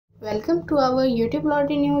Welcome to our YouTube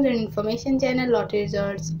lottery news and information channel Lottery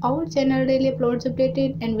Results. Our channel daily uploads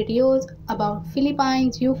updated and videos about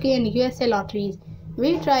Philippines, UK and USA lotteries.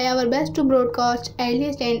 We try our best to broadcast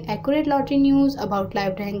earliest and accurate lottery news about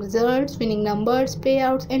live drawing results, winning numbers,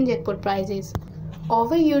 payouts and jackpot prizes. Our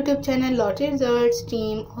YouTube channel Lottery Results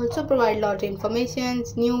team also provide lottery information,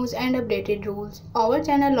 news and updated rules. Our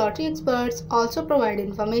channel Lottery Experts also provide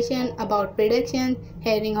information about predictions,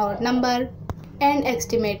 hearing odd number, and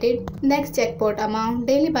estimated next jackpot amount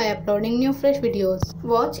daily by uploading new fresh videos.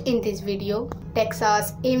 Watch in this video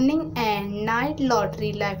Texas evening and night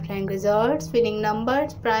lottery live drawing results, winning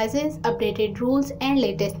numbers, prizes, updated rules and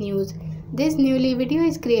latest news. This newly video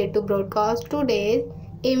is created to broadcast today's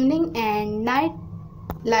evening and night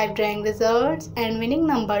live drawing results and winning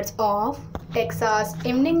numbers of Texas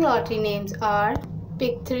evening lottery names are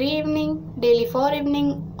Pick 3 evening, Daily 4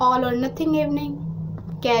 evening, All or Nothing evening,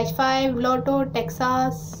 Cash 5, Lotto,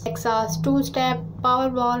 Texas 2-step,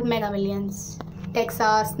 Powerball, Mega Millions.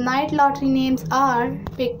 Texas night lottery names are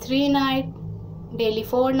Pick 3 night, Daily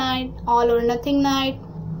 4 night, All or Nothing night,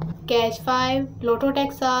 Cash 5, Lotto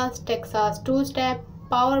Texas 2-step,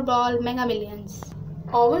 Powerball, Mega Millions.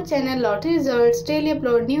 Our channel Lottery Results daily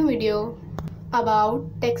upload new video about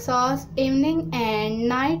Texas evening and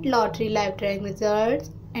night lottery live drawing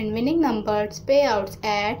results and winning numbers, payouts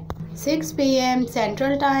at 6 p.m.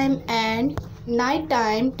 Central Time and night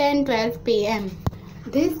time 10-12 p.m.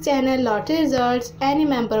 This channel Lottery Results, any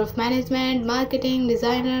member of management, marketing,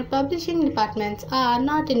 designer, publishing departments are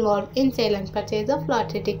not involved in sale and purchase of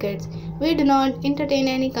lottery tickets. We do not entertain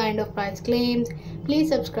any kind of price claims. Please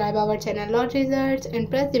subscribe our channel Lottery Results and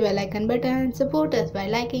press the bell icon button. Support us by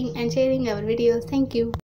liking and sharing our videos. Thank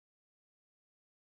you.